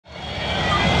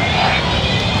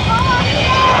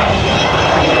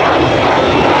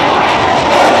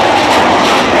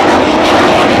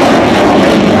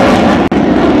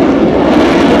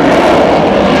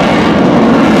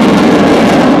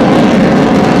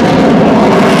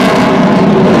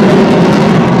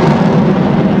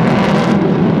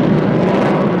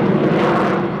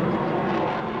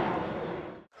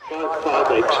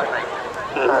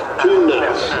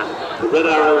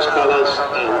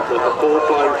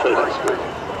training school.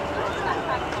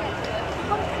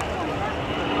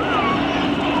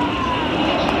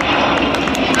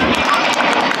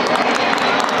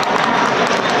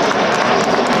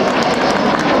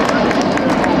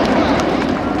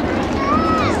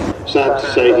 Sad to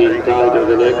say he died of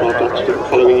an aircraft accident the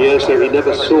following year, so he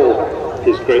never saw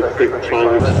his great big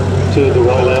climb to the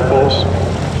Royal Air Force.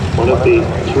 One of the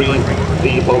 3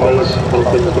 V bombers,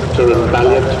 Vulcan, Victor and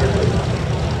Valiant,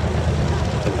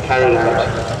 and carried out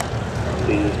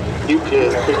the nuclear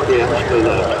quick reaction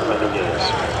alert for many years.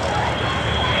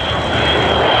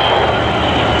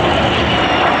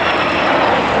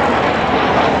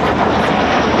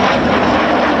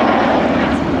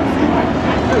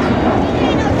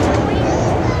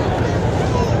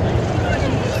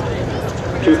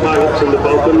 Two pilots in the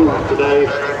Vulcan today,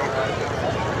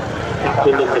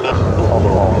 captain and the master of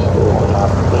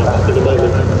in a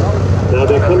moment. Now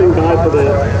they're coming by for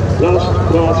their last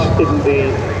pass in the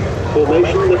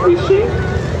formation that we see.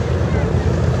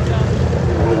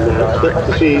 And expect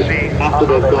to see, after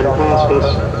they've gone past us,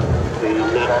 the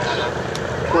nats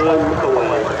climb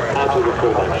away out of the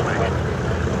formation.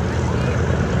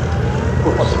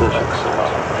 What a smashing sight.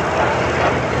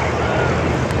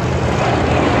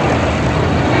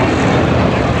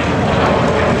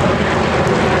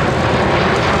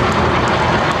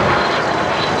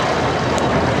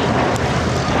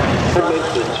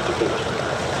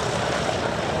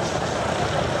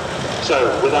 So,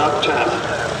 without Chad,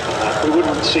 we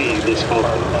wouldn't see this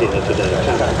Vulcan here today.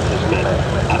 Chad has met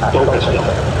at Doncaster,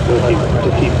 working to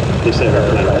keep this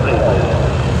aeroplane airborne.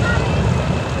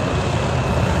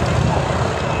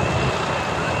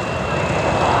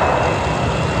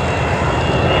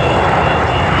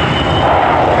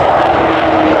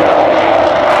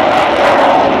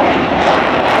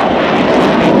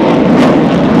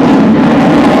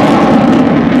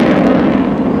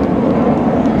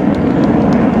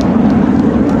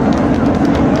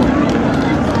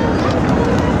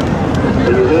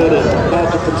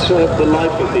 The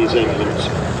life of these engines.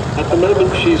 At the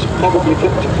moment she's probably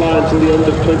kept to fly until the end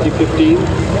of 2015.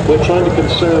 We're trying to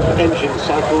conserve engine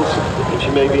cycles and she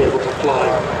may be able to fly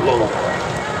longer.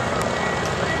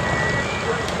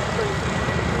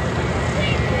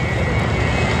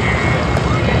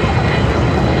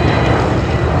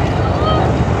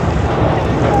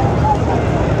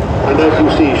 And as you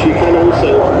see, she can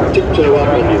also tiptoe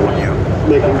up on you,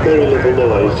 making very little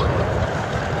noise.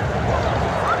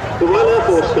 The Royal Air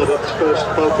Force got its first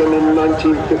Vulcan in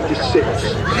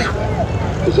 1956,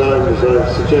 designed, as I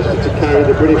suggested, to carry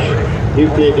the British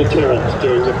nuclear deterrent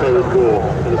during the Cold War.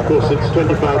 And of course it's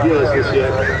 25 years this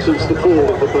year since the fall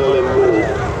of the Berlin Wall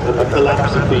and the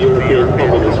collapse of the European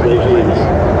communist regimes.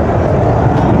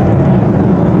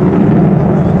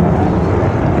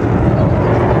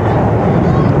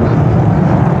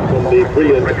 From the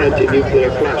brilliant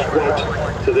anti-nuclear flash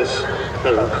right to this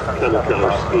current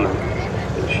camouflage scheme.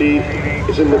 She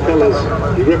is in the colours,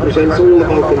 he represents all the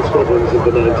Vulcan squadrons of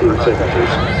the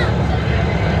 1970s.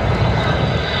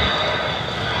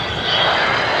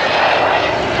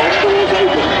 Doors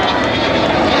open.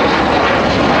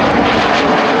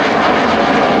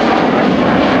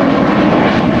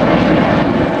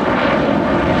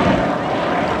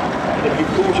 If you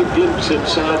caught a glimpse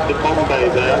inside the bomb bay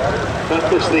there, that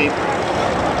was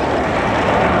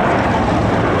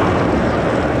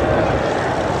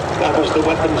the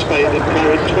weapons bay that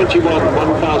carried 21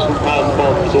 1,000-pound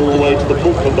bombs all the way to the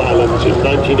Falklands Islands in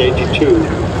 1982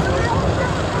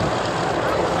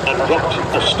 and dropped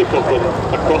a stick of them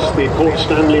across the Port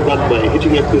Stanley runway,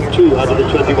 hitting it with 2 out of the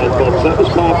 21 bombs. That was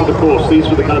part of the course. These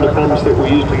were the kind of bombs that were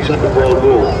used in the Second World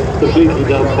War, completely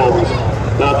dumb bombs.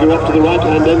 Now if you're up to the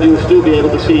right-hand end, you'll still be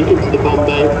able to see into the bomb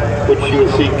bay, which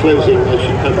you'll see closing as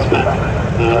she comes back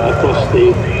across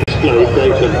the display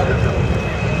data.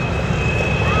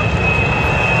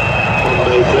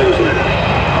 Closing.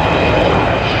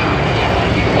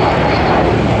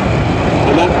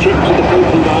 And that trip to the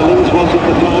Falkland Islands was at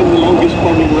the time the longest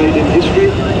bombing raid in history,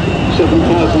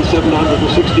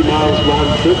 7,760 miles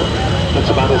round trip. That's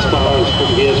about as far as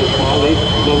from here to Farley,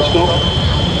 non-stop.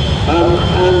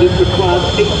 And it required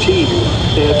 18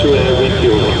 air-to-air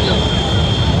refuelings.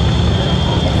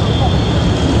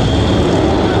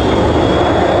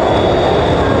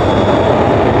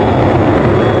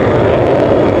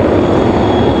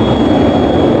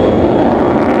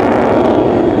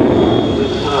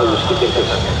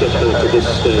 To this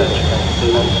stage,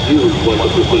 and you,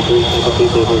 wonderful people, other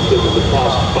people who have given the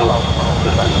past above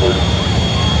that.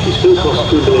 She still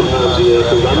costs £2 million a year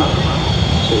to run,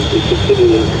 so we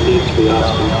continually need to be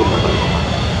asking for money.